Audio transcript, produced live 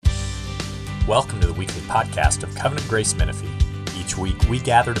Welcome to the weekly podcast of Covenant Grace Menifee. Each week, we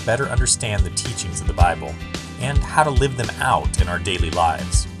gather to better understand the teachings of the Bible and how to live them out in our daily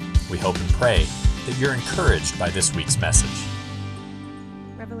lives. We hope and pray that you're encouraged by this week's message.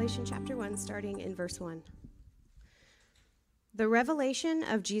 Revelation chapter 1, starting in verse 1. The revelation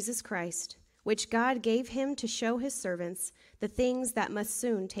of Jesus Christ, which God gave him to show his servants the things that must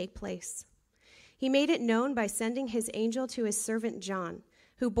soon take place. He made it known by sending his angel to his servant John,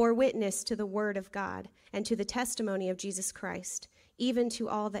 who bore witness to the word of God and to the testimony of Jesus Christ, even to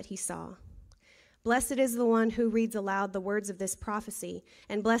all that he saw. Blessed is the one who reads aloud the words of this prophecy,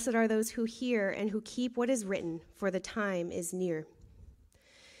 and blessed are those who hear and who keep what is written, for the time is near.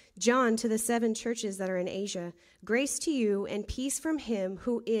 John, to the 7 churches that are in Asia, grace to you and peace from him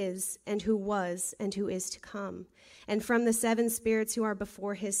who is and who was and who is to come, and from the 7 spirits who are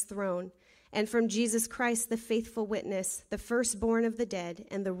before his throne, and from Jesus Christ, the faithful witness, the firstborn of the dead,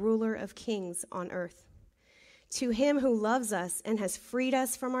 and the ruler of kings on earth. To him who loves us and has freed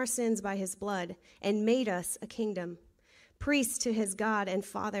us from our sins by his blood, and made us a kingdom, priests to his God and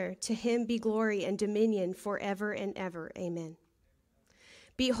Father, to him be glory and dominion forever and ever. Amen.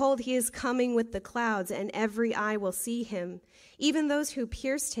 Behold, he is coming with the clouds, and every eye will see him, even those who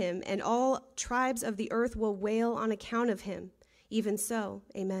pierced him, and all tribes of the earth will wail on account of him. Even so,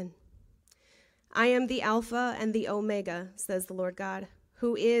 amen. I am the Alpha and the Omega, says the Lord God,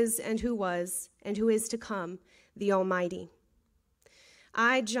 who is and who was and who is to come, the Almighty.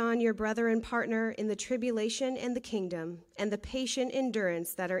 I, John, your brother and partner in the tribulation and the kingdom and the patient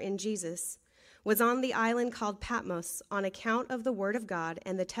endurance that are in Jesus, was on the island called Patmos on account of the word of God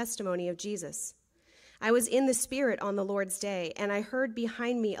and the testimony of Jesus. I was in the Spirit on the Lord's day, and I heard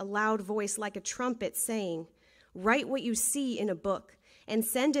behind me a loud voice like a trumpet saying, "Write what you see in a book, and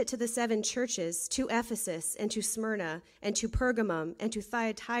send it to the 7 churches, to Ephesus, and to Smyrna, and to Pergamum, and to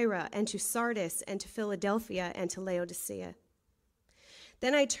Thyatira, and to Sardis, and to Philadelphia, and to Laodicea."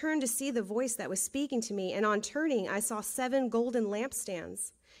 Then I turned to see the voice that was speaking to me, and on turning I saw 7 golden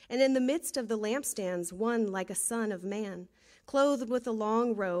lampstands, and in the midst of the lampstands one like a son of man, clothed with a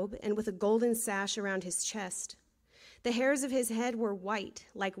long robe, and with a golden sash around his chest. The hairs of his head were white,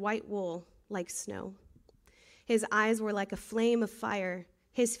 like white wool, like snow. His eyes were like a flame of fire.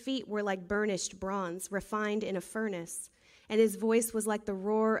 His feet were like burnished bronze, refined in a furnace, and his voice was like the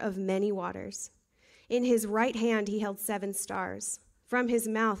roar of many waters. In his right hand he held 7 stars. From his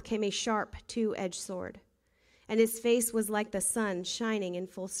mouth came a sharp 2-edged sword, and his face was like the sun shining in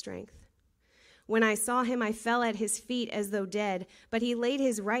full strength. When I saw him, I fell at his feet as though dead, but he laid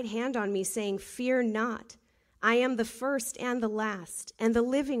his right hand on me, saying, "Fear not. I am the first and the last, and the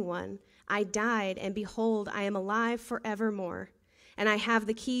living one. I died, and behold, I am alive forevermore, and I have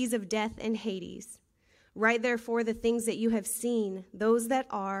the keys of death and Hades. Write therefore the things that you have seen, those that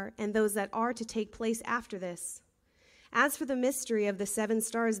are, and those that are to take place after this. As for the mystery of the 7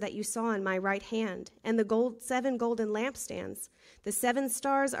 stars that you saw in my right hand, and the 7 golden lampstands, the 7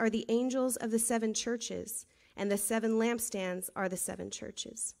 stars are the angels of the 7 churches, and the 7 lampstands are the 7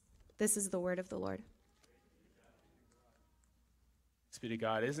 churches." This is the word of the Lord. Thanks be to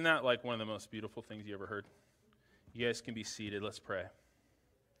God. Isn't that like one of the most beautiful things you ever heard? You guys can be seated. Let's pray.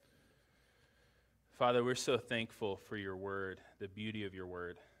 Father, we're so thankful for your word, the beauty of your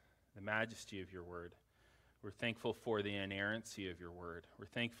word, the majesty of your word. We're thankful for the inerrancy of your word. We're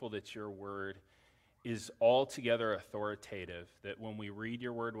thankful that your word is altogether authoritative, that when we read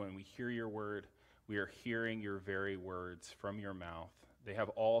your word, when we hear your word, we are hearing your very words from your mouth. They have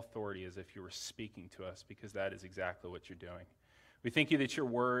all authority as if you were speaking to us, because that is exactly what you're doing. We thank you that your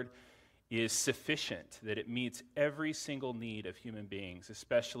word is sufficient, that it meets every single need of human beings,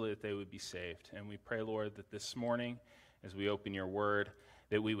 especially that they would be saved. And we pray, Lord, that this morning, as we open your word,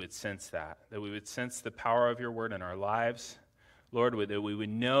 that we would sense that we would sense the power of your word in our lives. Lord, that we would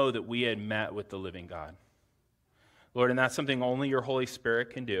know that we had met with the living God. Lord, and that's something only your Holy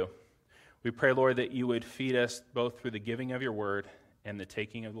Spirit can do. We pray, Lord, that you would feed us both through the giving of your word and the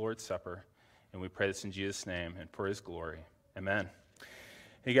taking of the Lord's Supper. And we pray this in Jesus' name and for his glory. Amen.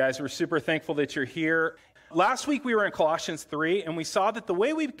 Hey guys, we're super thankful that you're here. Last week we were in Colossians 3, and we saw that the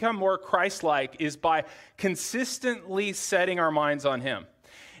way we become more Christ-like is by consistently setting our minds on him.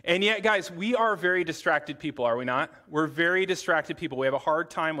 And yet, guys, we are very distracted people, are we not? We're very distracted people. We have a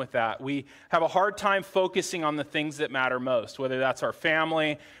hard time with that. We have a hard time focusing on the things that matter most, whether that's our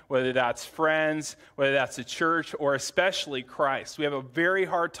family, whether that's friends, whether that's the church, or especially Christ. We have a very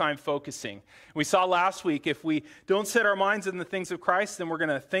hard time focusing. We saw last week, if we don't set our minds on the things of Christ, then we're going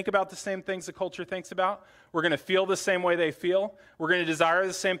to think about the same things the culture thinks about. We're going to feel the same way they feel. We're going to desire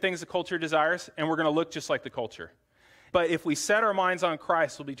the same things the culture desires, and we're going to look just like the culture. But if we set our minds on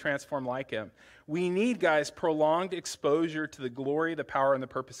Christ, we'll be transformed like him. We need, guys, prolonged exposure to the glory, the power, and the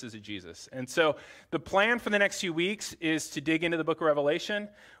purposes of Jesus. And so the plan for the next few weeks is to dig into the book of Revelation.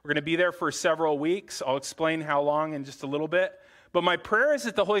 We're going to be there for several weeks. I'll explain how long in just a little bit. But my prayer is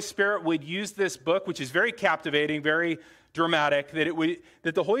that the Holy Spirit would use this book, which is very captivating, very dramatic,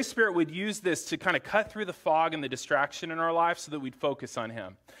 that the Holy Spirit would use this to kind of cut through the fog and the distraction in our life so that we'd focus on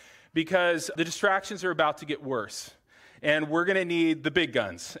him. Because the distractions are about to get worse. And we're going to need the big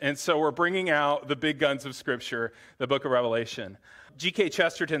guns. And so we're bringing out the big guns of Scripture, the book of Revelation. G.K.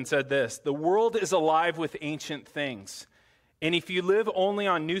 Chesterton said this: "The world is alive with ancient things. And if you live only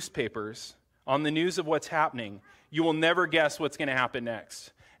on newspapers, on the news of what's happening, you will never guess what's going to happen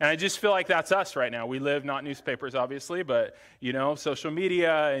next." And I just feel like that's us right now. We live, not newspapers, obviously, but, social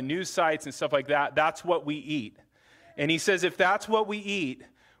media and news sites and stuff like that. That's what we eat. And he says, if that's what we eat,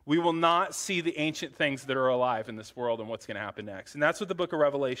 we will not see the ancient things that are alive in this world and what's going to happen next. And that's what the book of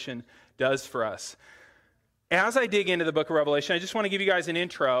Revelation does for us. As I dig into the book of Revelation, I just want to give you guys an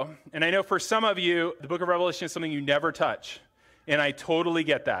intro. And I know for some of you, the book of Revelation is something you never touch. And I totally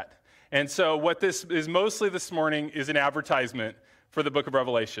get that. And so what this is mostly this morning is an advertisement for the book of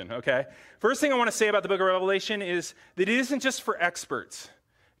Revelation, okay? First thing I want to say about the book of Revelation is that it isn't just for experts.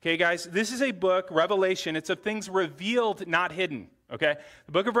 Okay, guys, this is a book, Revelation. It's of things revealed, not hidden. Okay?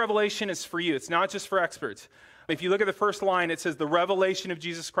 The book of Revelation is for you. It's not just for experts. If you look at the first line, it says the revelation of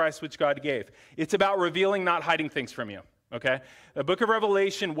Jesus Christ, which God gave. It's about revealing, not hiding things from you. Okay? The book of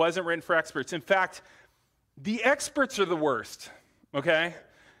Revelation wasn't written for experts. In fact, the experts are the worst. Okay?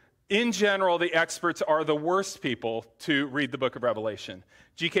 In general, the experts are the worst people to read the book of Revelation.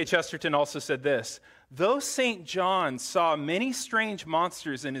 G.K. Chesterton also said this: "Though St. John saw many strange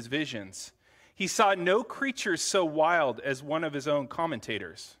monsters in his visions, he saw no creatures so wild as one of his own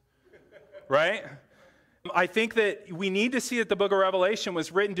commentators." Right? I think that we need to see that the book of Revelation was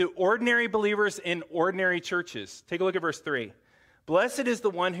written to ordinary believers in ordinary churches. Take a look at verse 3. "Blessed is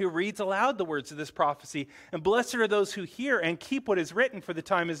the one who reads aloud the words of this prophecy, and blessed are those who hear and keep what is written, for the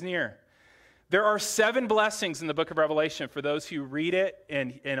time is near." There are 7 blessings in the book of Revelation for those who read it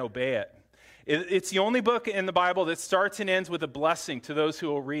and obey it. It's the only book in the Bible that starts and ends with a blessing to those who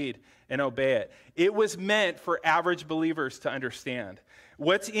will read and obey it. It was meant for average believers to understand.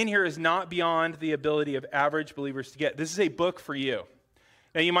 What's in here is not beyond the ability of average believers to get. This is a book for you.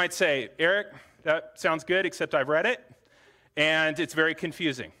 Now you might say, "Eric, that sounds good, except I've read it, and it's very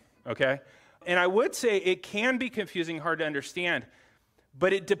confusing." Okay? And I would say it can be confusing, hard to understand,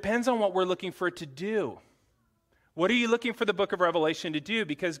 but it depends on what we're looking for it to do. What are you looking for the book of Revelation to do?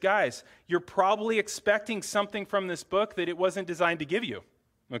 Because, guys, you're probably expecting something from this book that it wasn't designed to give you,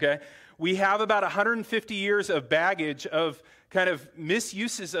 okay? We have about 150 years of baggage of kind of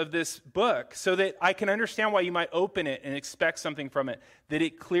misuses of this book so that I can understand why you might open it and expect something from it that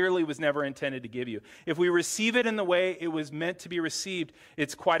it clearly was never intended to give you. If we receive it in the way it was meant to be received,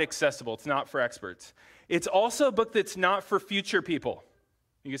 it's quite accessible. It's not for experts. It's also a book that's not for future people.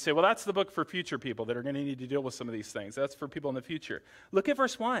 You can say, well, that's the book for future people that are going to need to deal with some of these things. That's for people in the future. Look at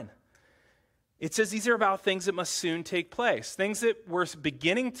verse 1. It says these are about things that must soon take place, things that were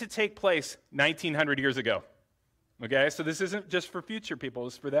beginning to take place 1,900 years ago. Okay, so this isn't just for future people.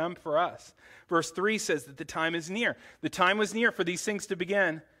 It's for them, for us. Verse 3 says that the time is near. The time was near for these things to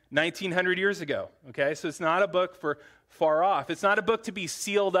begin 1,900 years ago. Okay, so it's not a book for far off. It's not a book to be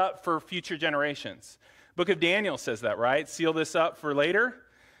sealed up for future generations. Book of Daniel says that, right? Seal this up for later.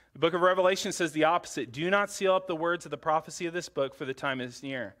 The book of Revelation says the opposite. Do not seal up the words of the prophecy of this book, for the time is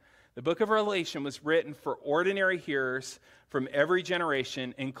near. The book of Revelation was written for ordinary hearers from every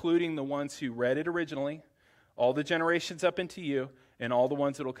generation, including the ones who read it originally, all the generations up into you, and all the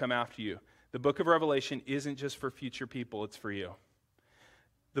ones that will come after you. The book of Revelation isn't just for future people, it's for you.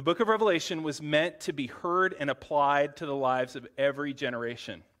 The book of Revelation was meant to be heard and applied to the lives of every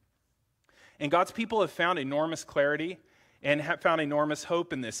generation. And God's people have found enormous clarity and have found enormous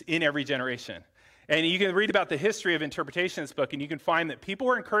hope in this in every generation. And you can read about the history of interpretation of this book, and you can find that people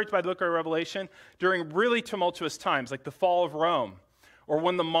were encouraged by the book of Revelation during really tumultuous times, like the fall of Rome, or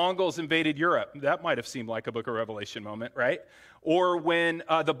when the Mongols invaded Europe. That might have seemed like a book of Revelation moment, right? Or when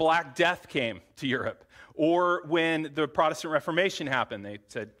the Black Death came to Europe, or when the Protestant Reformation happened. They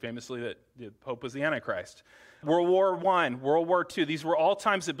said famously that the Pope was the Antichrist. World War I, World War II, these were all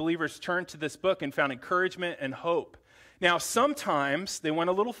times that believers turned to this book and found encouragement and hope. Now, sometimes they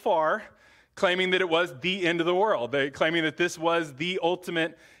went a little far, claiming that it was the end of the world, claiming that this was the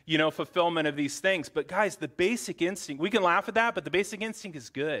ultimate, fulfillment of these things. But guys, the basic instinct, we can laugh at that, but the basic instinct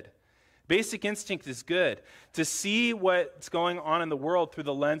is good. Basic instinct is good. To see what's going on in the world through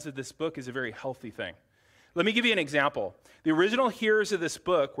the lens of this book is a very healthy thing. Let me give you an example. The original hearers of this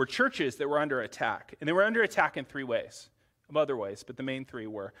book were churches that were under attack. And they were under attack in three ways. Other ways, but the main three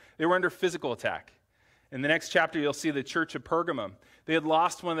were. They were under physical attack. In the next chapter, you'll see the church of Pergamum. They had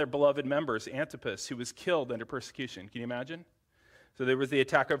lost one of their beloved members, Antipas, who was killed under persecution. Can you imagine? So there was the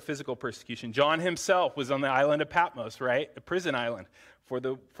attack of physical persecution. John himself was on the island of Patmos, right? A prison island for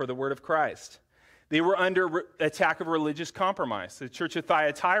the word of Christ. They were under attack of religious compromise. The church of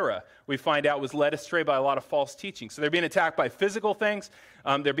Thyatira, we find out, was led astray by a lot of false teaching. So they're being attacked by physical things.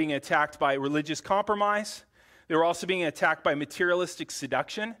 They're being attacked by religious compromise. They were also being attacked by materialistic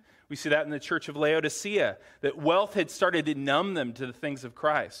seduction. We see that in the church of Laodicea, that wealth had started to numb them to the things of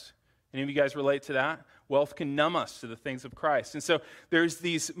Christ. Any of you guys relate to that? Wealth can numb us to the things of Christ. And so there's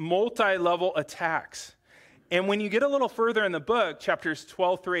these multi-level attacks. And when you get a little further in the book, chapters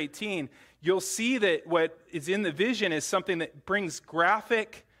 12 through 18, you'll see that what is in the vision is something that brings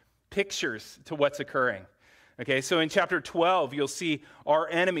graphic pictures to what's occurring. Okay, so in chapter 12, you'll see our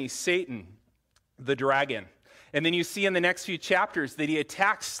enemy, Satan, the dragon. And then you see in the next few chapters that he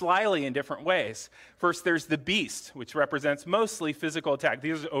attacks slyly in different ways. First, there's the beast, which represents mostly physical attack.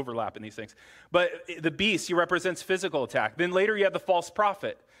 These overlap in these things. But the beast, he represents physical attack. Then later you have the false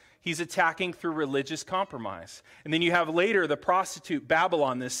prophet. He's attacking through religious compromise. And then you have later the prostitute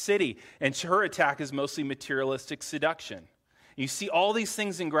Babylon, this city, and her attack is mostly materialistic seduction. You see all these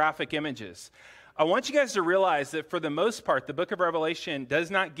things in graphic images. I want you guys to realize that for the most part, the book of Revelation does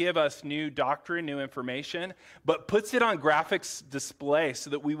not give us new doctrine, new information, but puts it on graphics display so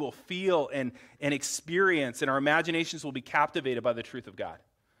that we will feel and experience, and our imaginations will be captivated by the truth of God.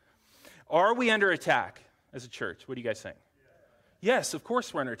 Are we under attack as a church? What do you guys think? Yes, of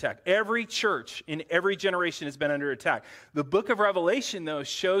course we're under attack. Every church in every generation has been under attack. The book of Revelation, though,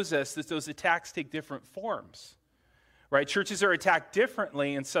 shows us that those attacks take different forms. Right? Churches are attacked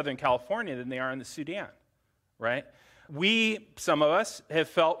differently in Southern California than they are in the Sudan, right? Some of us, have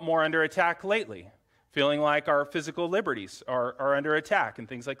felt more under attack lately, feeling like our physical liberties are under attack and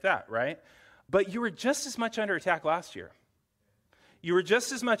things like that, right? But you were just as much under attack last year. You were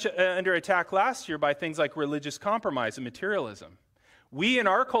just as much under attack last year by things like religious compromise and materialism. We in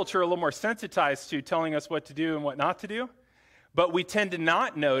our culture are a little more sensitized to telling us what to do and what not to do, but we tend to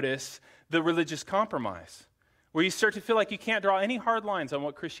not notice the religious compromise, where you start to feel like you can't draw any hard lines on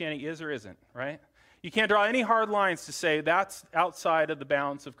what Christianity is or isn't, right? You can't draw any hard lines to say that's outside of the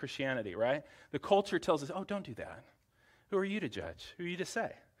bounds of Christianity, right? The culture tells us, oh, don't do that. Who are you to judge? Who are you to say,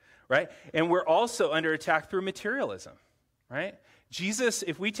 right? And we're also under attack through materialism, right? Jesus,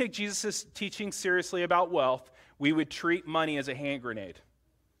 if we take Jesus' teaching seriously about wealth, we would treat money as a hand grenade,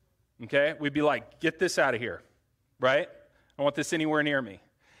 okay? We'd be like, get this out of here, right? I don't want this anywhere near me.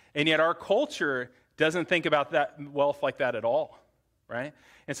 And yet our culture doesn't think about that wealth like that at all, right?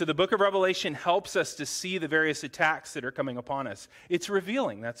 And so the book of Revelation helps us to see the various attacks that are coming upon us. It's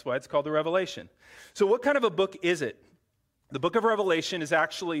revealing. That's why it's called the Revelation. So what kind of a book is it? The book of Revelation is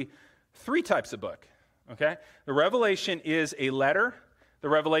actually three types of book, okay? The Revelation is a letter, the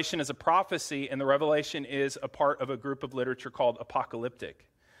Revelation is a prophecy, and the Revelation is a part of a group of literature called apocalyptic.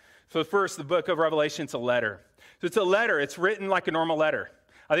 So first, the book of Revelation is a letter. So it's a letter. It's written like a normal letter.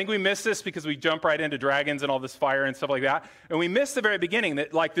 I think we miss this because we jump right into dragons and all this fire and stuff like that. And we miss the very beginning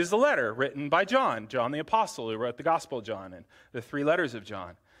that, like, this is a letter written by John the Apostle, who wrote the Gospel of John and the 3 letters of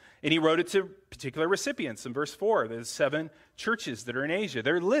John. And he wrote it to particular recipients. In verse 4, there's 7 churches that are in Asia.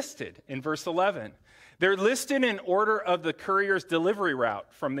 They're listed in verse 11. They're listed in order of the courier's delivery route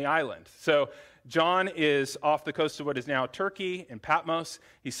from the island. So John is off the coast of what is now Turkey, in Patmos.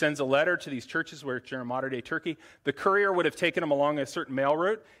 He sends a letter to these churches, which are in modern-day Turkey. The courier would have taken them along a certain mail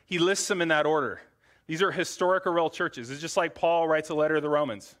route. He lists them in that order. These are historic or real churches. It's just like Paul writes a letter to the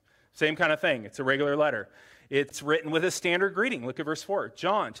Romans. Same kind of thing. It's a regular letter. It's written with a standard greeting. Look at verse 4.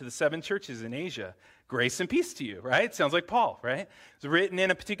 John, to the 7 churches in Asia, grace and peace to you, right? Sounds like Paul, right? It's written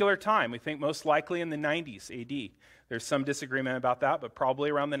in a particular time. We think most likely in the 90s AD. There's some disagreement about that, but probably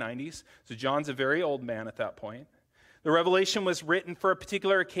around the 90s. So John's a very old man at that point. The Revelation was written for a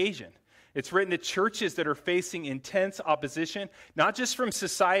particular occasion. It's written to churches that are facing intense opposition, not just from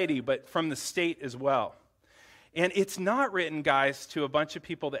society, but from the state as well. And it's not written, guys, to a bunch of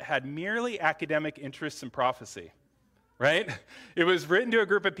people that had merely academic interests in prophecy, right? It was written to a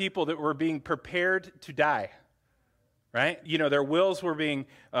group of people that were being prepared to die, right? You know, their wills were being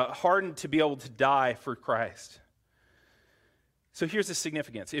hardened to be able to die for Christ. So here's the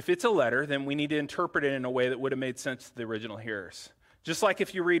significance. If it's a letter, then we need to interpret it in a way that would have made sense to the original hearers. Just like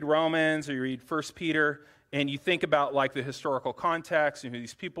if you read Romans or you read 1 Peter, and you think about like the historical context and who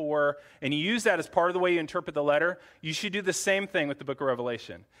these people were, and you use that as part of the way you interpret the letter, you should do the same thing with the book of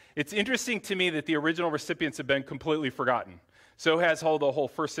Revelation. It's interesting to me that the original recipients have been completely forgotten. So has the whole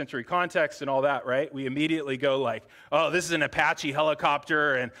first century context and all that, right? We immediately go like, oh, this is an Apache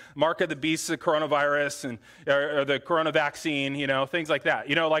helicopter, and Mark of the Beast, the coronavirus, or the corona vaccine, things like that.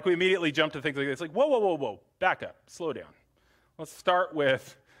 Like we immediately jump to things like this. Like, whoa, back up, slow down. Let's start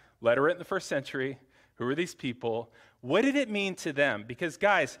with letter written in the first century. Who are these people? What did it mean to them? Because,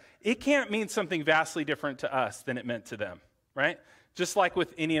 guys, it can't mean something vastly different to us than it meant to them, right? Just like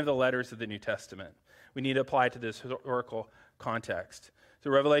with any of the letters of the New Testament. We need to apply it to this historical context.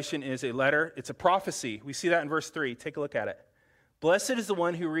 So Revelation is a letter. It's a prophecy. We see that in verse 3. Take a look at it. Blessed is the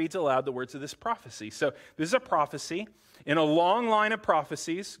one who reads aloud the words of this prophecy. So this is a prophecy in a long line of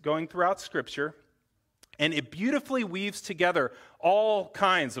prophecies going throughout Scripture, and it beautifully weaves together all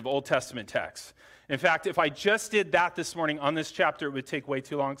kinds of Old Testament texts. In fact, if I just did that this morning on this chapter, it would take way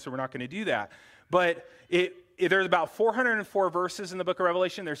too long, so we're not going to do that. But there's about 404 verses in the book of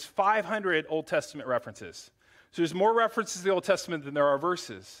Revelation. There's 500 Old Testament references. So there's more references to the Old Testament than there are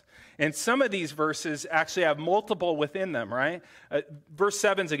verses. And some of these verses actually have multiple within them, right? Verse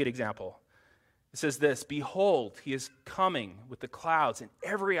 7 is a good example. It says this, behold, he is coming with the clouds, and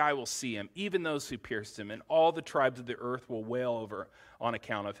every eye will see him, even those who pierced him, and all the tribes of the earth will wail over on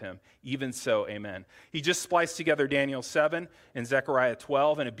account of him. Even so, amen. He just spliced together Daniel 7 and Zechariah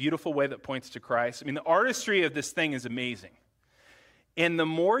 12 in a beautiful way that points to Christ. I mean, the artistry of this thing is amazing. And the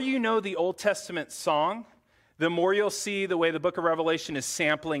more you know the Old Testament song, the more you'll see the way the book of Revelation is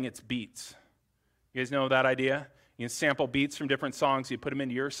sampling its beats. You guys know that idea? You can sample beats from different songs, you put them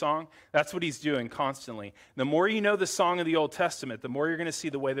into your song. That's what he's doing constantly. The more you know the song of the Old Testament, the more you're going to see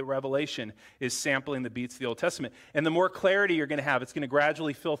the way that Revelation is sampling the beats of the Old Testament. And the more clarity you're going to have, it's going to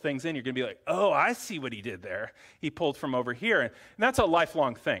gradually fill things in. You're going to be like, oh, I see what he did there. He pulled from over here. And that's a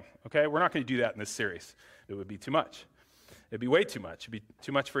lifelong thing, okay? We're not going to do that in this series. It would be too much. It'd be way too much. It'd be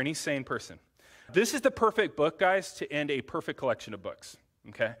too much for any sane person. This is the perfect book, guys, to end a perfect collection of books,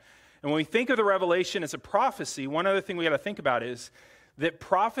 okay? And when we think of the Revelation as a prophecy, one other thing we got to think about is that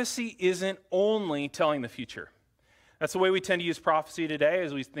prophecy isn't only telling the future. That's the way we tend to use prophecy today.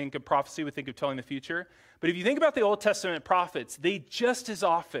 As we think of prophecy, we think of telling the future. But if you think about the Old Testament prophets, they just as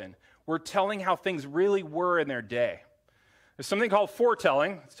often were telling how things really were in their day. There's something called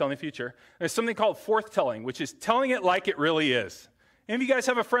foretelling, it's telling the future. There's something called forthtelling, which is telling it like it really is. Any of you guys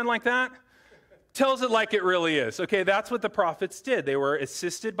have a friend like that? Tells it like it really is. Okay, that's what the prophets did. They were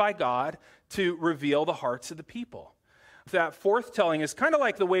assisted by God to reveal the hearts of the people. That forthtelling is kind of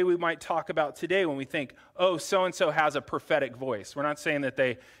like the way we might talk about today when we think, oh, so-and-so has a prophetic voice. We're not saying that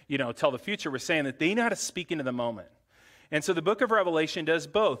they, tell the future. We're saying that they know how to speak into the moment. And so the book of Revelation does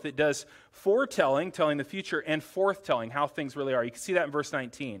both. It does foretelling, telling the future, and forthtelling, how things really are. You can see that in verse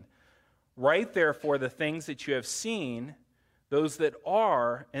 19. Write therefore the things that you have seen, those that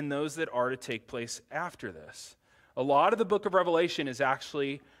are, and those that are to take place after this. A lot of the book of Revelation is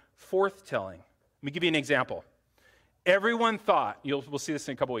actually forthtelling. Let me give you an example. Everyone thought, we'll see this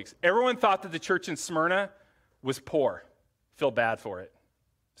in a couple weeks, everyone thought that the church in Smyrna was poor. Feel bad for it.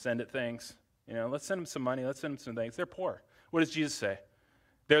 Send it things. Let's send them some money. Let's send them some things. They're poor. What does Jesus say?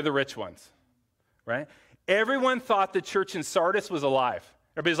 They're the rich ones, right? Everyone thought the church in Sardis was alive.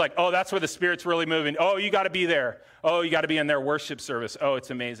 Everybody's like, oh, that's where the Spirit's really moving. Oh, you got to be there. Oh, you got to be in their worship service. Oh, it's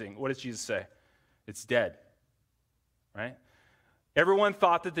amazing. What does Jesus say? It's dead, right? Everyone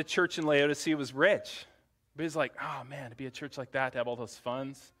thought that the church in Laodicea was rich. Everybody's like, oh, man, to be a church like that, to have all those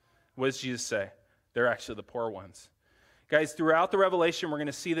funds. What does Jesus say? They're actually the poor ones. Guys, throughout the Revelation, we're going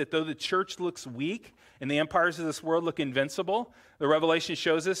to see that though the church looks weak and the empires of this world look invincible, the Revelation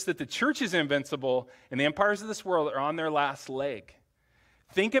shows us that the church is invincible and the empires of this world are on their last leg.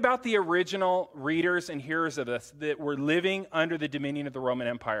 Think about the original readers and hearers of this that were living under the dominion of the Roman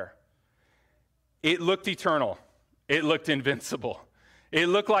Empire. It looked eternal. It looked invincible. It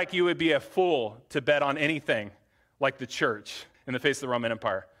looked like you would be a fool to bet on anything like the church in the face of the Roman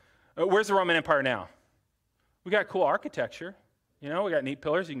Empire. Where's the Roman Empire now? We got cool architecture. We got neat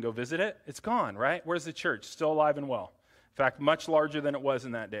pillars. You can go visit it. It's gone, right? Where's the church? Still alive and well. In fact, much larger than it was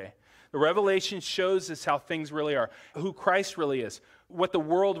in that day. The Revelation shows us how things really are, who Christ really is, what the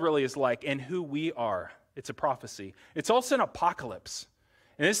world really is like, and who we are. It's a prophecy. It's also an apocalypse.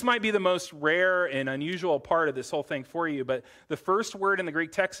 And this might be the most rare and unusual part of this whole thing for you, but the first word in the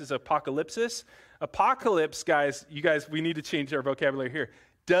Greek text is apocalypsis. Apocalypse, guys, we need to change our vocabulary here,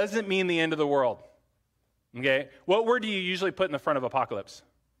 doesn't mean the end of the world. Okay? What word do you usually put in the front of apocalypse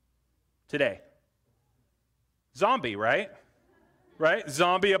today? Zombie, right? right?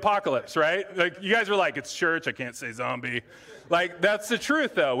 Zombie apocalypse, right? Like, you guys were like, it's church, I can't say zombie. Like, that's the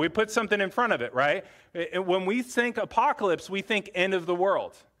truth, though. We put something in front of it, right? When we think apocalypse, we think end of the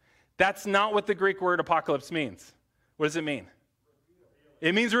world. That's not what the Greek word apocalypse means. What does it mean?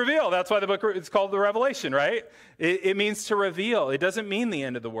 It means reveal. That's why the book is called the Revelation, right? It means to reveal. It doesn't mean the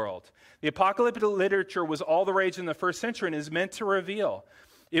end of the world. The apocalyptic literature was all the rage in the first century and is meant to reveal.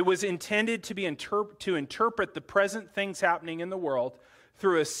 It was intended to be to interpret the present things happening in the world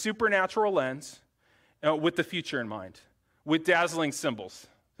through a supernatural lens with the future in mind, with dazzling symbols.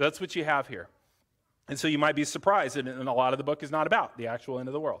 That's what you have here. And so you might be surprised, and a lot of the book is not about the actual end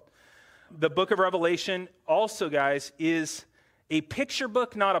of the world. The book of Revelation also, guys, is a picture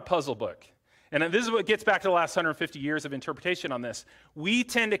book, not a puzzle book. And this is what gets back to the last 150 years of interpretation on this. We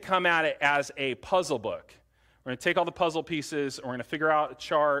tend to come at it as a puzzle book. We're going to take all the puzzle pieces, we're going to figure out a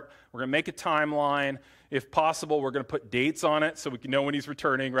chart, we're going to make a timeline. If possible, we're going to put dates on it so we can know when he's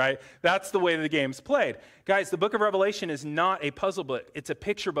returning, right? That's the way the game's played. Guys, the book of Revelation is not a puzzle book. It's a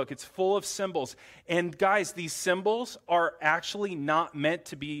picture book. It's full of symbols. And guys, these symbols are actually not meant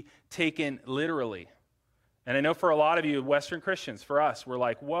to be taken literally. And I know for a lot of you Western Christians, for us, we're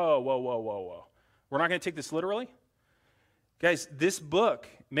like, whoa. We're not going to take this literally? Guys, this book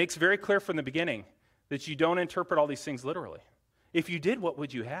makes very clear from the beginning that you don't interpret all these things literally. If you did, what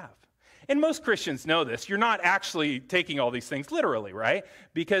would you have? And most Christians know this. You're not actually taking all these things literally, right?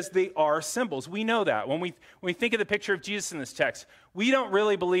 Because they are symbols. We know that. When we think of the picture of Jesus in this text, we don't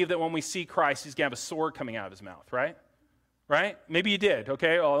really believe that when we see Christ, he's going to have a sword coming out of his mouth, right? Right? Maybe you did,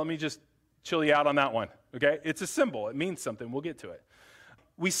 okay? Well, let me just chill you out on that one, okay? It's a symbol. It means something. We'll get to it.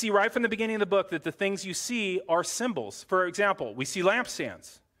 We see right from the beginning of the book that the things you see are symbols. For example, we see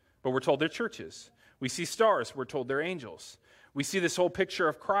lampstands, but we're told they're churches. We see stars, we're told they're angels. We see this whole picture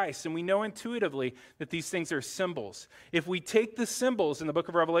of Christ, and we know intuitively that these things are symbols. If we take the symbols in the book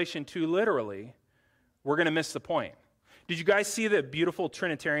of Revelation too literally, we're going to miss the point. Did you guys see the beautiful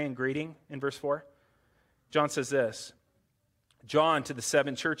Trinitarian greeting in verse 4? John says this, John, to the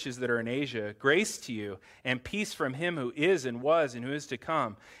 7 churches that are in Asia, grace to you and peace from him who is and was and who is to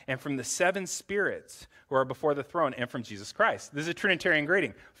come, and from the 7 spirits who are before the throne, and from Jesus Christ. This is a Trinitarian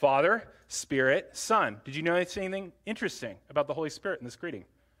greeting. Father, Spirit, Son. Did you notice anything interesting about the Holy Spirit in this greeting?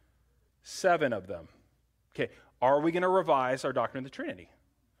 7 of them. Okay, are we going to revise our doctrine of the Trinity?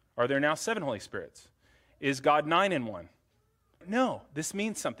 Are there now 7 Holy Spirits? Is God 9 in 1? No, this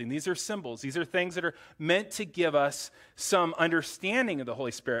means something. These are symbols. These are things that are meant to give us some understanding of the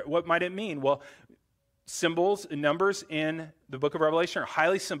Holy Spirit. What might it mean? Well, symbols and numbers in the book of Revelation are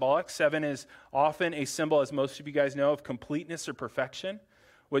highly symbolic. 7 is often a symbol, as most of you guys know, of completeness or perfection.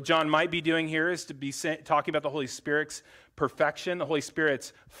 What John might be doing here is to be talking about the Holy Spirit's perfection, the Holy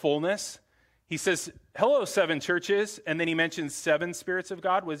Spirit's fullness. He says, hello, 7 churches, and then he mentions 7 spirits of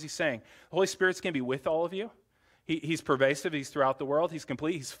God. What is he saying? The Holy Spirit's going to be with all of you. He's pervasive. He's throughout the world. He's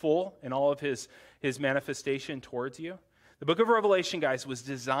complete. He's full in all of his manifestation towards you. The book of Revelation, guys, was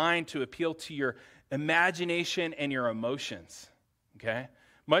designed to appeal to your imagination and your emotions, okay?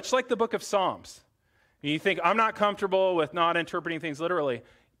 Much like the book of Psalms. And you think, I'm not comfortable with not interpreting things literally.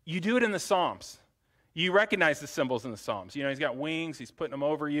 You do it in the Psalms. You recognize the symbols in the Psalms. You know, he's got wings. He's putting them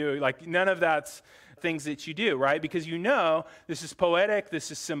over you. Like, none of that's things that you do, right? Because you know this is poetic,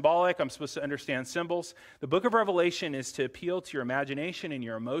 this is symbolic, I'm supposed to understand symbols. The book of Revelation is to appeal to your imagination and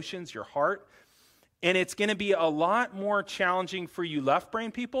your emotions, your heart, and it's going to be a lot more challenging for you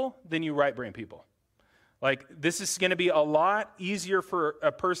left-brain people than you right-brain people. Like, this is going to be a lot easier for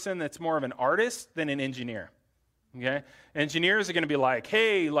a person that's more of an artist than an engineer. Okay? Engineers are going to be like,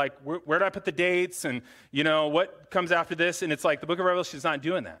 hey, like, where do I put the dates? And, you know, what comes after this? And it's like the book of Revelation is not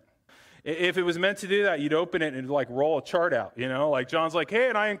doing that. If it was meant to do that, you'd open it and like roll a chart out, you know? Like John's like, hey,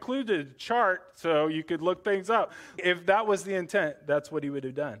 and I included a chart so you could look things up. If that was the intent, that's what he would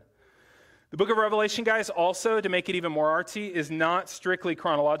have done. The book of Revelation, guys, also, to make it even more artsy, is not strictly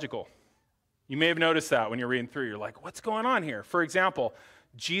chronological. You may have noticed that when you're reading through. You're like, what's going on here? For example,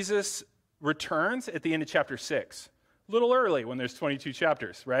 Jesus returns at the end of chapter 6. A little early when there's 22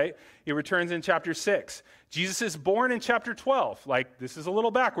 chapters, right? He returns in chapter 6. Jesus is born in chapter 12. Like, this is a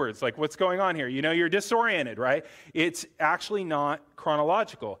little backwards. Like, what's going on here? You know, you're disoriented, right? It's actually not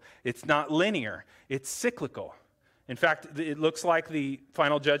chronological. It's not linear. It's cyclical. In fact, it looks like the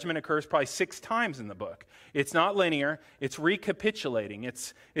final judgment occurs probably 6 times in the book. It's not linear. It's recapitulating.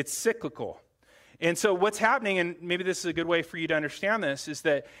 It's cyclical. And so what's happening, and maybe this is a good way for you to understand this, is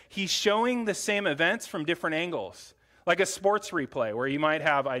that he's showing the same events from different angles. Like a sports replay where you might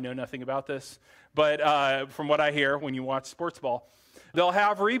have, I know nothing about this, but from what I hear when you watch sports ball, They'll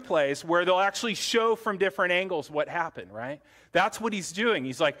have replays where they'll actually show from different angles what happened, right? That's what he's doing.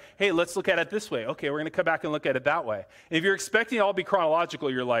 He's like, hey, let's look at it this way. Okay, we're going to come back and look at it that way. And if you're expecting it all to be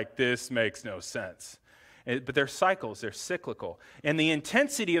chronological, you're like, this makes no sense. But they're cycles, they're cyclical. And the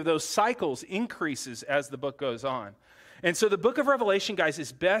intensity of those cycles increases as the book goes on. And so the book of Revelation, guys,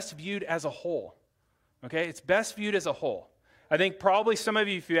 is best viewed as a whole. Okay, it's best viewed as a whole. I think probably some of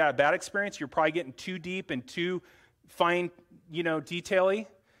you, if you had a bad experience, you're probably getting too deep and too fine, detail-y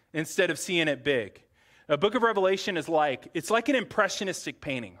instead of seeing it big. A book of Revelation is it's like an impressionistic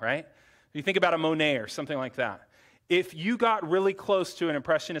painting, right? You think about a Monet or something like that. If you got really close to an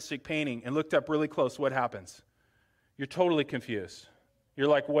impressionistic painting and looked up really close, what happens? You're totally confused. You're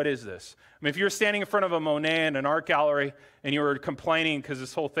like, what is this? I mean, if you were standing in front of a Monet in an art gallery and you were complaining because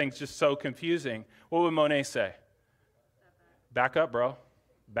this whole thing's just so confusing, what would Monet say? Back up, bro.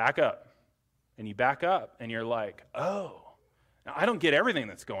 Back up. And you back up and you're like, oh, now I don't get everything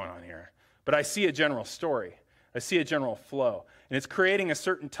that's going on here, but I see a general story. I see a general flow. And it's creating a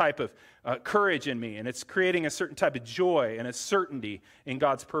certain type of courage in me, and it's creating a certain type of joy and a certainty in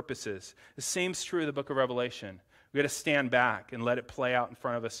God's purposes. The same's true of the book of Revelation. We've got to stand back and let it play out in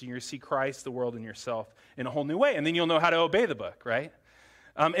front of us. And you're going to see Christ, the world, and yourself in a whole new way. And then you'll know how to obey the book, right?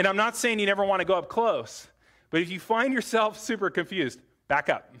 And I'm not saying you never want to go up close, but if you find yourself super confused, back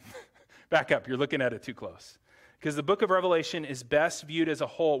up. Back up. You're looking at it too close. Because the book of Revelation is best viewed as a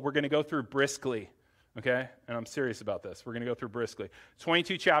whole. We're going to go through briskly, okay? And I'm serious about this. We're going to go through briskly.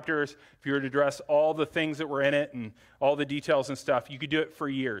 22 chapters. If you were to address all the things that were in it and all the details and stuff, you could do it for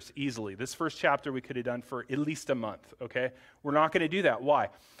years, easily. This first chapter we could have done for at least a month, okay? We're not going to do that. Why?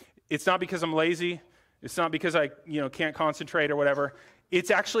 It's not because I'm lazy. It's not because I, can't concentrate or whatever. It's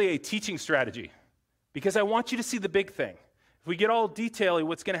actually a teaching strategy because I want you to see the big thing. If we get all detaily,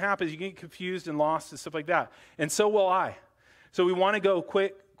 what's going to happen is you get confused and lost and stuff like that. And so will I. So we want to go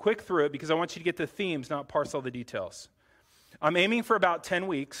quick through it because I want you to get the themes, not parse all the details. I'm aiming for about 10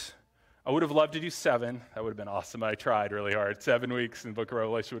 weeks. I would have loved to do 7. That would have been awesome. I tried really hard. 7 weeks in the book of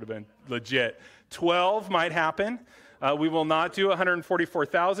Revelation would have been legit. 12 might happen. We will not do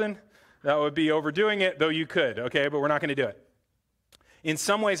 144,000. That would be overdoing it, though you could, okay? But we're not going to do it. In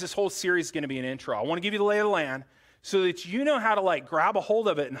some ways, this whole series is going to be an intro. I want to give you the lay of the land so that you know how to grab a hold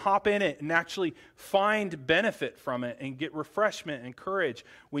of it and hop in it and actually find benefit from it and get refreshment and courage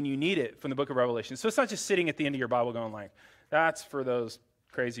when you need it from the book of Revelation. So it's not just sitting at the end of your Bible going that's for those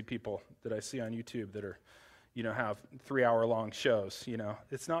crazy people that I see on YouTube that are, have 3-hour-long shows.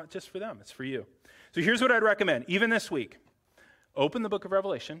 It's not just for them. It's for you. So here's what I'd recommend. Even this week, open the book of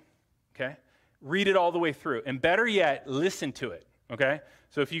Revelation, okay? Read it all the way through. And better yet, listen to it, okay?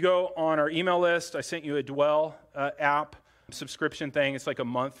 So if you go on our email list, I sent you a Dwell app subscription thing. It's like a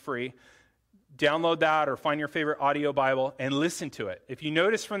month free. Download that or find your favorite audio Bible and listen to it. If you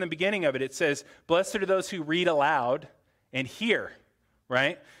notice from the beginning of it, it says, blessed are those who read aloud and hear,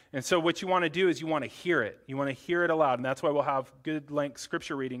 right? And so what you want to do is you want to hear it. You want to hear it aloud. And that's why we'll have good length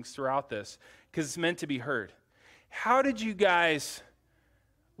scripture readings throughout this because it's meant to be heard. What did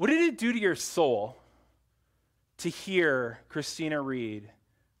it do to your soul to hear Christina read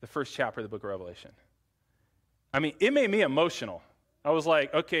the first chapter of the book of Revelation? I mean, it made me emotional. I was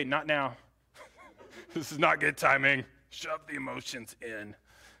like, okay, not now. This is not good timing. Shove the emotions in.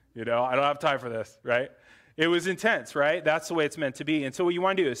 I don't have time for this, right? It was intense, right? That's the way it's meant to be. And so what you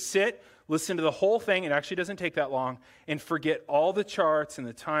want to do is sit, listen to the whole thing. It actually doesn't take that long. And forget all the charts and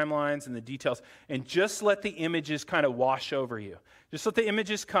the timelines and the details. And just let the images kind of wash over you. Just let the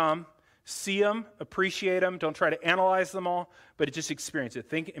images come. See them, appreciate them. Don't try to analyze them all, but just experience it.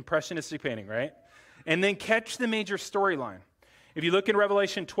 Think impressionistic painting, right? And then catch the major storyline. If you look in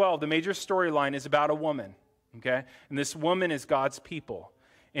Revelation 12, the major storyline is about a woman, okay? And this woman is God's people.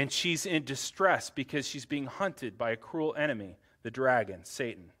 And she's in distress because she's being hunted by a cruel enemy, the dragon,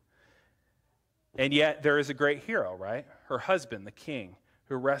 Satan. And yet there is a great hero, right? Her husband, the king,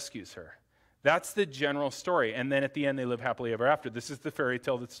 who rescues her. That's the general story. And then at the end, they live happily ever after. This is the fairy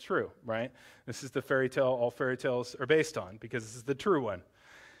tale that's true, right? This is the fairy tale all fairy tales are based on because this is the true one.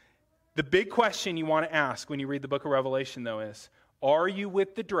 The big question you want to ask when you read the book of Revelation, though, is, are you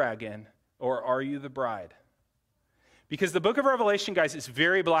with the dragon or are you the bride? Because the book of Revelation, guys, is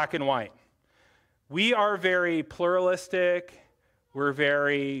very black and white. We are very pluralistic. We're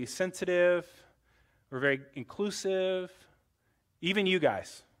very sensitive. We're very inclusive. Even you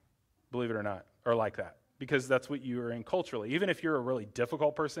guys, believe it or not, are like that because that's what you are in culturally. Even if you're a really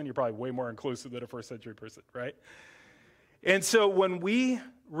difficult person, you're probably way more inclusive than a first century person, right? And so when we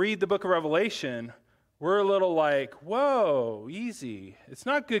read the book of Revelation, we're a little like, whoa, easy. It's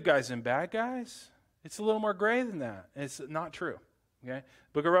not good guys and bad guys. It's a little more gray than that. It's not true. Okay?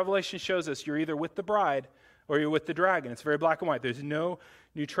 Book of Revelation shows us you're either with the bride or you're with the dragon. It's very black and white. There's no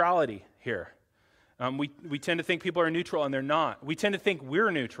neutrality here. We tend to think people are neutral, and they're not. We tend to think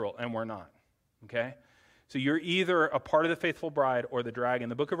we're neutral, and we're not. Okay? So you're either a part of the faithful bride or the dragon.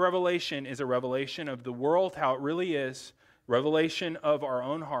 The book of Revelation is a revelation of the world, how it really is, revelation of our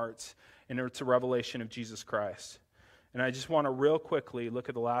own hearts, and it's a revelation of Jesus Christ. And I just want to real quickly look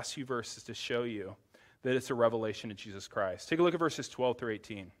at the last few verses to show you that it's a revelation of Jesus Christ. Take a look at verses 12 through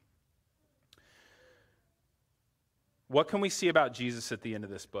 18. What can we see about Jesus at the end of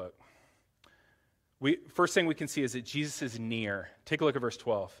this book? First thing we can see is that Jesus is near. Take a look at verse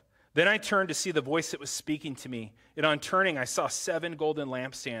 12. Then I turned to see the voice that was speaking to me. And on turning, I saw 7 golden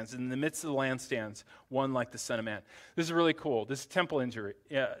lampstands. And in the midst of the lampstands, one like the Son of Man. This is really cool. This is temple imagery.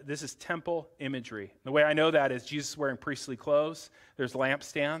 This is temple imagery. The way I know that is Jesus wearing priestly clothes. There's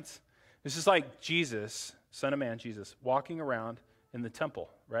lampstands. This is like Jesus, Son of Man, Jesus, walking around in the temple,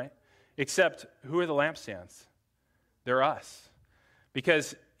 right? Except, who are the lampstands? They're us.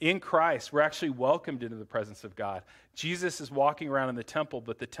 Because in Christ, we're actually welcomed into the presence of God. Jesus is walking around in the temple,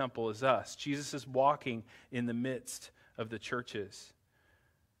 but the temple is us. Jesus is walking in the midst of the churches,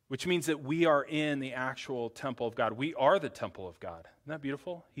 which means that we are in the actual temple of God. We are the temple of God. Isn't that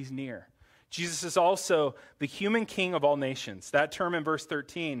beautiful? He's near. Jesus is also the human king of all nations. That term in verse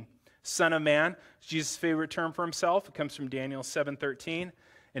 13, Son of Man, is Jesus' favorite term for himself. It comes from Daniel 7:13.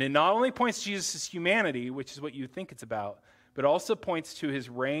 And it not only points to Jesus' humanity, which is what you think it's about, but also points to his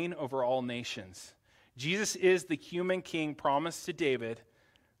reign over all nations. Jesus is the human king promised to David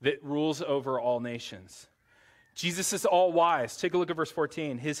that rules over all nations. Jesus is all wise. Take a look at verse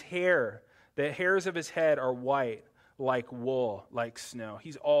 14. His hair, the hairs of his head are white like wool, like snow.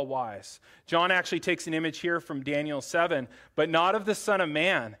 He's all wise. John actually takes an image here from Daniel 7, but not of the Son of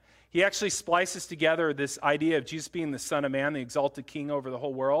Man. He actually splices together this idea of Jesus being the Son of Man, the exalted king over the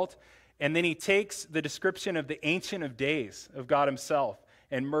whole world. And then he takes the description of the Ancient of Days, of God himself,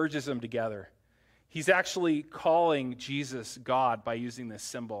 and merges them together. He's actually calling Jesus God by using this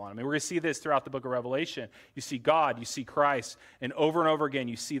symbol on him. And we're going to see this throughout the book of Revelation. You see God, you see Christ, and over again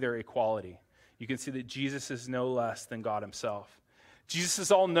you see their equality. You can see that Jesus is no less than God himself. Jesus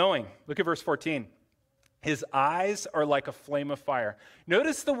is all-knowing. Look at verse 14. His eyes are like a flame of fire.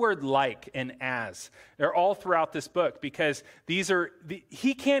 Notice the word like and as. They're all throughout this book because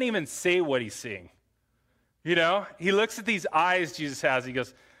he can't even say what he's seeing. You know, he looks at these eyes Jesus has. He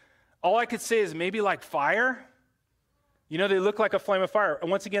goes, all I could say is maybe like fire. You know, they look like a flame of fire. And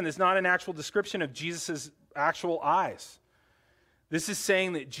once again, this is not an actual description of Jesus' actual eyes. This is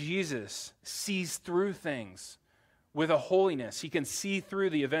saying that Jesus sees through things with a holiness. He can see through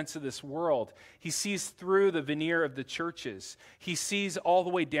the events of this world. He sees through the veneer of the churches. He sees all the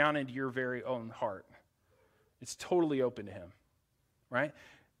way down into your very own heart. It's totally open to him, right?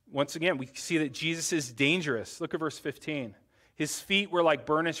 Once again, we see that Jesus is dangerous. Look at verse 15. His feet were like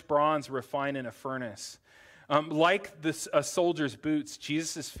burnished bronze refined in a furnace. Like a soldier's boots,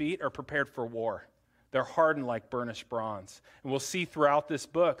 Jesus' feet are prepared for war. They're hardened like burnished bronze. And we'll see throughout this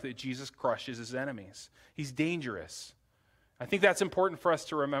book that Jesus crushes his enemies. He's dangerous. I think that's important for us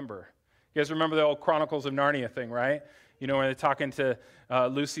to remember. You guys remember the old Chronicles of Narnia thing, right? You know, when they're talking to,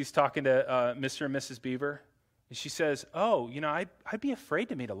 Lucy's talking to Mr. and Mrs. Beaver. And she says, oh, you know, I'd be afraid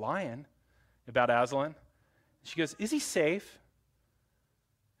to meet a lion, about Aslan. She goes, is he safe?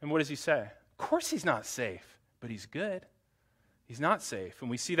 And what does he say? Of course he's not safe, but he's good. He's not safe.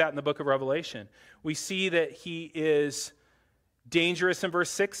 And we see that in the book of Revelation. We see that he is dangerous in verse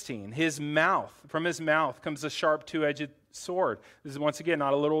 16. From his mouth comes a sharp two-edged sword. This is once again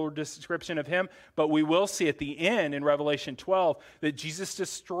not a literal description of him, but we will see at the end in Revelation 12 that Jesus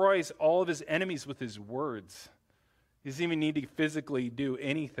destroys all of his enemies with his words. He doesn't even need to physically do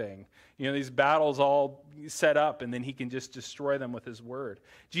anything. You know, these battles all set up, and then he can just destroy them with his word.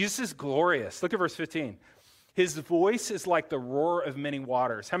 Jesus is glorious. Look at verse 15. His voice is like the roar of many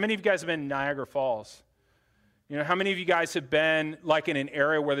waters. How many of you guys have been in Niagara Falls? You know, how many of you guys have been like in an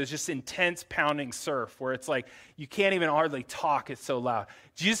area where there's just intense pounding surf, where it's like you can't even hardly talk, it's so loud.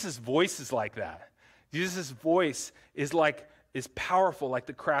 Jesus' voice is like that. Jesus' voice is powerful like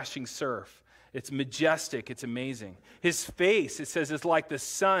the crashing surf. It's majestic, it's amazing. His face, it says, is like the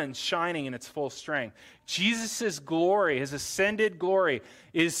sun shining in its full strength. Jesus' glory, his ascended glory,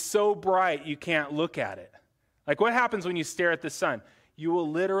 is so bright you can't look at it. Like what happens when you stare at the sun? You will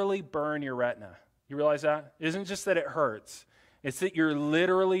literally burn your retina. You realize that? It isn't just that it hurts. It's that you're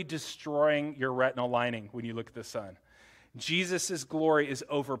literally destroying your retinal lining when you look at the sun. Jesus' glory is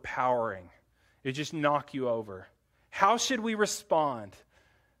overpowering. It just knocks you over. How should we respond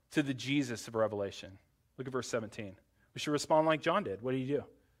to the Jesus of Revelation? Look at verse 17. We should respond like John did. What did he do?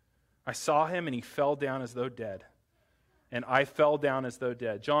 I saw him and he fell down as though dead. And I fell down as though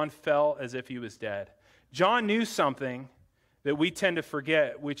dead. John fell as if he was dead. John knew something that we tend to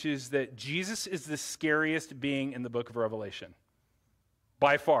forget, which is that Jesus is the scariest being in the book of Revelation.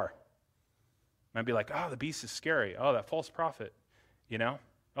 By far. Might be like, oh, the beast is scary. Oh, that false prophet,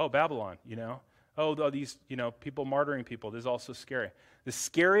 Oh, Babylon, Oh, these, people martyring people. This is also scary. The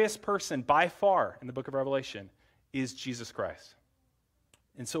scariest person by far in the book of Revelation is Jesus Christ.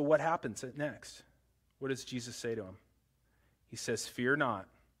 And so what happens next? What does Jesus say to him? He says, fear not.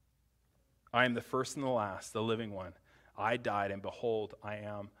 I am the first and the last, the living one. I died, and behold, I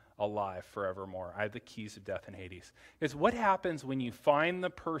am alive forevermore. I have the keys of death and Hades. Because what happens when you find the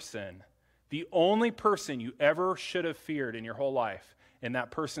person, the only person you ever should have feared in your whole life, and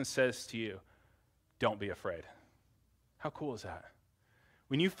that person says to you, don't be afraid? How cool is that?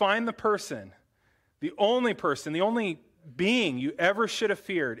 When you find the person, the only being you ever should have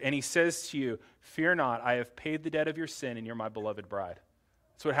feared, and he says to you, fear not, I have paid the debt of your sin, and you're my beloved bride.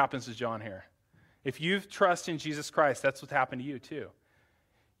 That's what happens to John here. If you've trust in Jesus Christ, that's what happened to you too.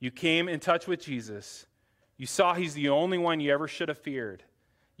 You came in touch with Jesus. You saw he's the only one you ever should have feared.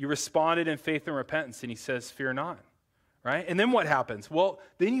 You responded in faith and repentance, and he says, fear not. Right? And then what happens? Well,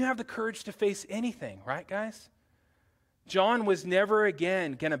 then you have the courage to face anything, right, guys? John was never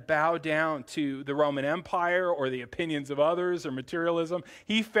again going to bow down to the Roman Empire or the opinions of others or materialism.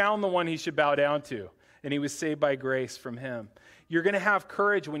 He found the one he should bow down to, and he was saved by grace from him. You're going to have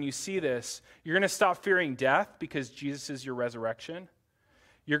courage when you see this. You're going to stop fearing death because Jesus is your resurrection.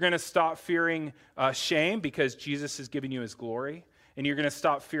 You're going to stop fearing shame because Jesus has given you his glory. And you're going to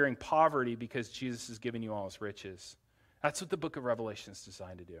stop fearing poverty because Jesus has given you all his riches. That's what the book of Revelation is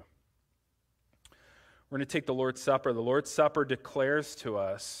designed to do. We're going to take the Lord's Supper. The Lord's Supper declares to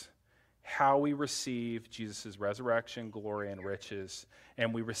us how we receive Jesus' resurrection, glory, and riches.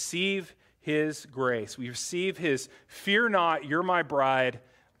 And we receive his grace. We receive his, fear not, you're my bride,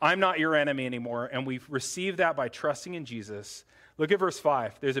 I'm not your enemy anymore. And we receive that by trusting in Jesus. Look at verse 5. I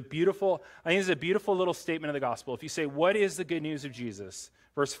think it's a beautiful little statement of the gospel. If you say, what is the good news of Jesus?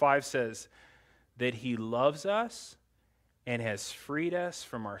 Verse 5 says, that he loves us and has freed us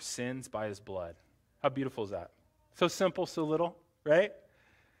from our sins by his blood. How beautiful is that? So simple, so little, right?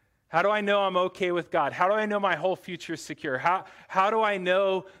 How do I know I'm okay with God? How do I know my whole future is secure? How do I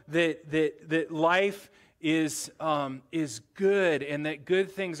know that life is good and that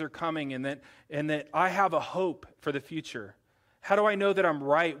good things are coming and that I have a hope for the future? How do I know that I'm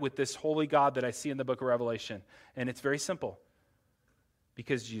right with this holy God that I see in the book of Revelation? And it's very simple.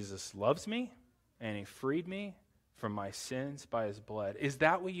 Because Jesus loves me and he freed me from my sins by his blood. Is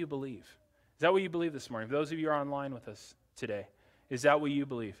that what you believe? Is that what you believe this morning? For those of you who are online with us today, is that what you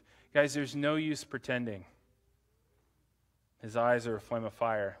believe? Guys, there's no use pretending. His eyes are a flame of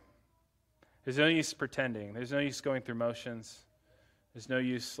fire. There's no use pretending. There's no use going through motions. There's no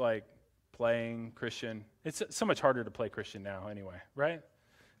use playing Christian. It's so much harder to play Christian now anyway, right?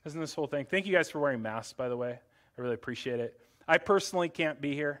 Isn't this whole thing? Thank you guys for wearing masks, by the way. I really appreciate it. I personally can't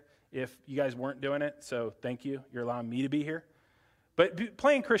be here if you guys weren't doing it, so thank you. You're allowing me to be here. But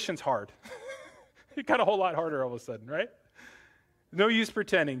playing Christian's hard. It got a whole lot harder all of a sudden, right? No use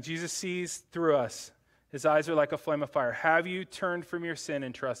pretending. Jesus sees through us. His eyes are like a flame of fire. Have you turned from your sin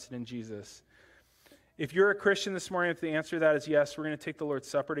and trusted in Jesus? If you're a Christian this morning, if the answer to that is yes, we're going to take the Lord's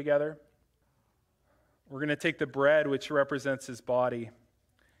Supper together. We're going to take the bread, which represents his body,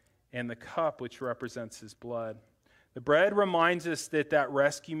 and the cup, which represents his blood. The bread reminds us that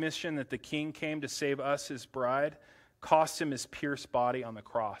rescue mission that the king came to save us, his bride, cost him his pierced body on the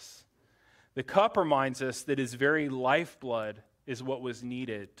cross. The cup reminds us that his very lifeblood is what was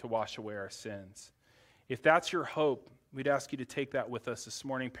needed to wash away our sins. If that's your hope, we'd ask you to take that with us this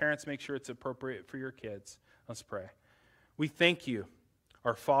morning. Parents, make sure it's appropriate for your kids. Let's pray. We thank you,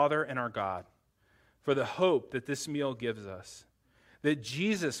 our Father and our God, for the hope that this meal gives us, that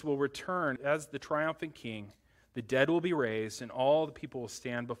Jesus will return as the triumphant king, the dead will be raised, and all the people will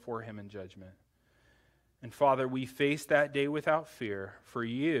stand before him in judgment. And Father, we face that day without fear, for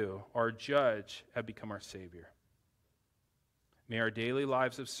you, our judge, have become our Savior. May our daily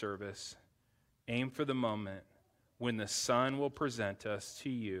lives of service aim for the moment when the Son will present us to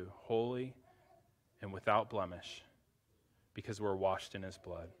you holy and without blemish, because we're washed in his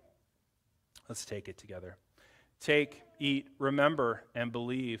blood. Let's take it together. Take, eat, remember, and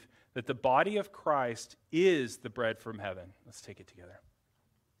believe that the body of Christ is the bread from heaven. Let's take it together.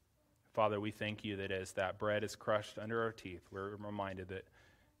 Father, we thank you that as that bread is crushed under our teeth, we're reminded that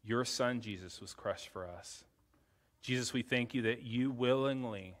your Son, Jesus, was crushed for us. Jesus, we thank you that you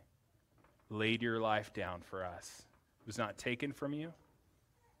willingly laid your life down for us. It was not taken from you.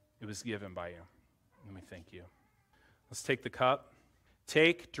 It was given by you. And we thank you. Let's take the cup.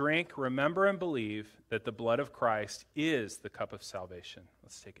 Take, drink, remember, and believe that the blood of Christ is the cup of salvation.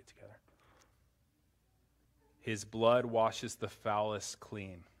 Let's take it together. His blood washes the foulest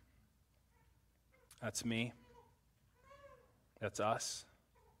clean. That's me. That's us.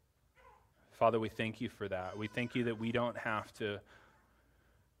 Father, we thank you for that. We thank you that we don't have to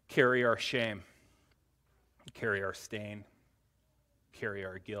carry our shame, carry our stain, carry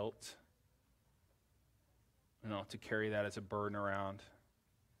our guilt. We don't have to carry that as a burden around.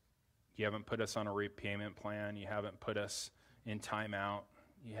 You haven't put us on a repayment plan. You haven't put us in timeout.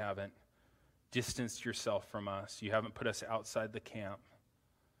 You haven't distanced yourself from us. You haven't put us outside the camp.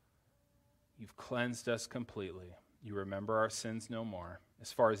 You've cleansed us completely. You remember our sins no more.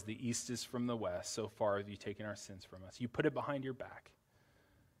 As far as the east is from the west, so far have you taken our sins from us. You put it behind your back.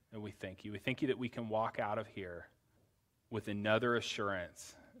 And we thank you. We thank you that we can walk out of here with another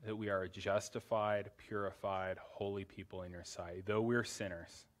assurance that we are a justified, purified, holy people in your sight. Though we're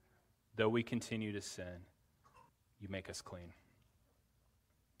sinners, though we continue to sin, you make us clean.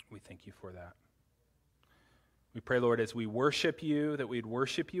 We thank you for that. We pray, Lord, as we worship you, that we'd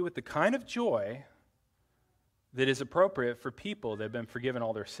worship you with the kind of joy that is appropriate for people that have been forgiven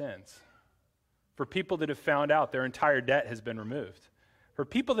all their sins, for people that have found out their entire debt has been removed, for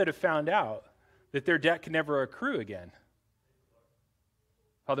people that have found out that their debt can never accrue again.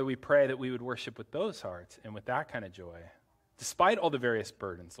 Father, we pray that we would worship with those hearts and with that kind of joy, despite all the various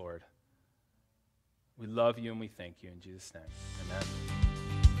burdens, Lord. We love you and we thank you in Jesus' name. Amen.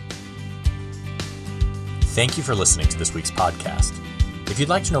 Thank you for listening to this week's podcast. If you'd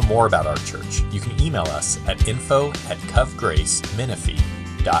like to know more about our church, you can email us at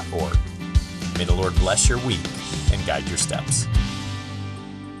info@covgracemenifee.org. May the Lord bless your week and guide your steps.